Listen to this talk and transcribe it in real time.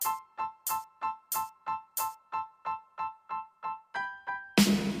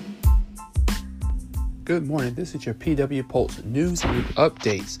Good morning. This is your PW Pulse news and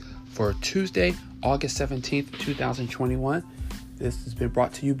updates for Tuesday, August 17th, 2021. This has been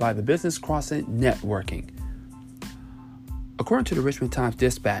brought to you by the Business Crossing Networking. According to the Richmond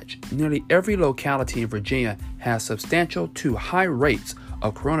Times-Dispatch, nearly every locality in Virginia has substantial to high rates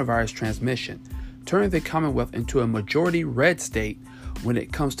of coronavirus transmission, turning the Commonwealth into a majority red state when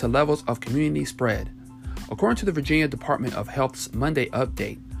it comes to levels of community spread. According to the Virginia Department of Health's Monday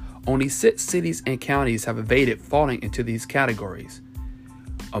update, only 6 cities and counties have evaded falling into these categories.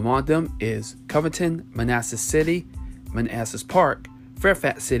 Among them is Covington, Manassas City, Manassas Park,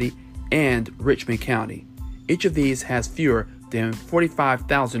 Fairfax City, and Richmond County. Each of these has fewer than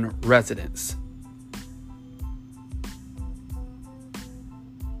 45,000 residents.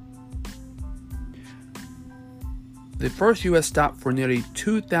 The first U.S. stop for nearly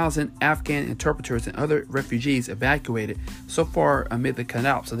 2,000 Afghan interpreters and other refugees evacuated so far amid the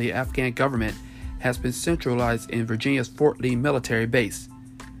collapse of the Afghan government has been centralized in Virginia's Fort Lee military base.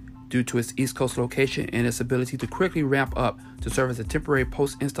 Due to its East Coast location and its ability to quickly ramp up to serve as a temporary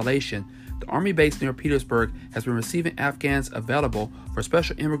post installation, the Army base near Petersburg has been receiving Afghans available for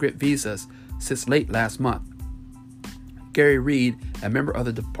special immigrant visas since late last month. Gary Reed, a member of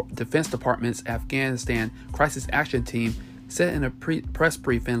the Defense Department's Afghanistan Crisis Action Team, said in a press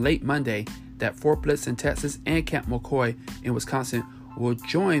briefing late Monday that Fort Bliss in Texas and Camp McCoy in Wisconsin will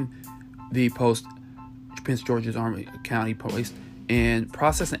join the Prince George's Army County Police in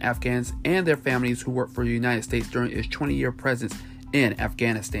processing Afghans and their families who work for the United States during its 20-year presence in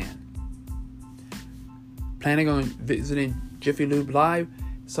Afghanistan. Planning on visiting Jiffy Lube Live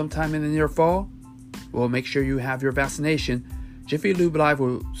sometime in the near fall? Well, make sure you have your vaccination. Jiffy Lube Live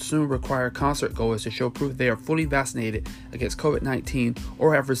will soon require concert goers to show proof they are fully vaccinated against COVID-19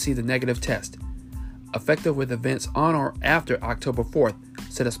 or have received a negative test. Effective with events on or after October 4th,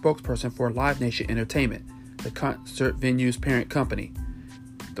 said a spokesperson for Live Nation Entertainment, the concert venue's parent company.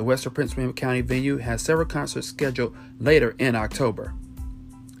 The Western Prince William County venue has several concerts scheduled later in October.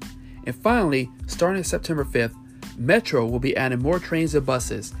 And finally, starting September 5th, Metro will be adding more trains and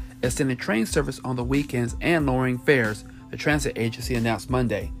buses, extending train service on the weekends and lowering fares, the transit agency announced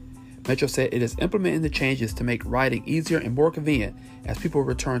Monday. Metro said it is implementing the changes to make riding easier and more convenient as people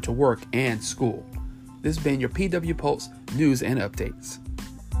return to work and school. This has been your PW Pulse news and updates.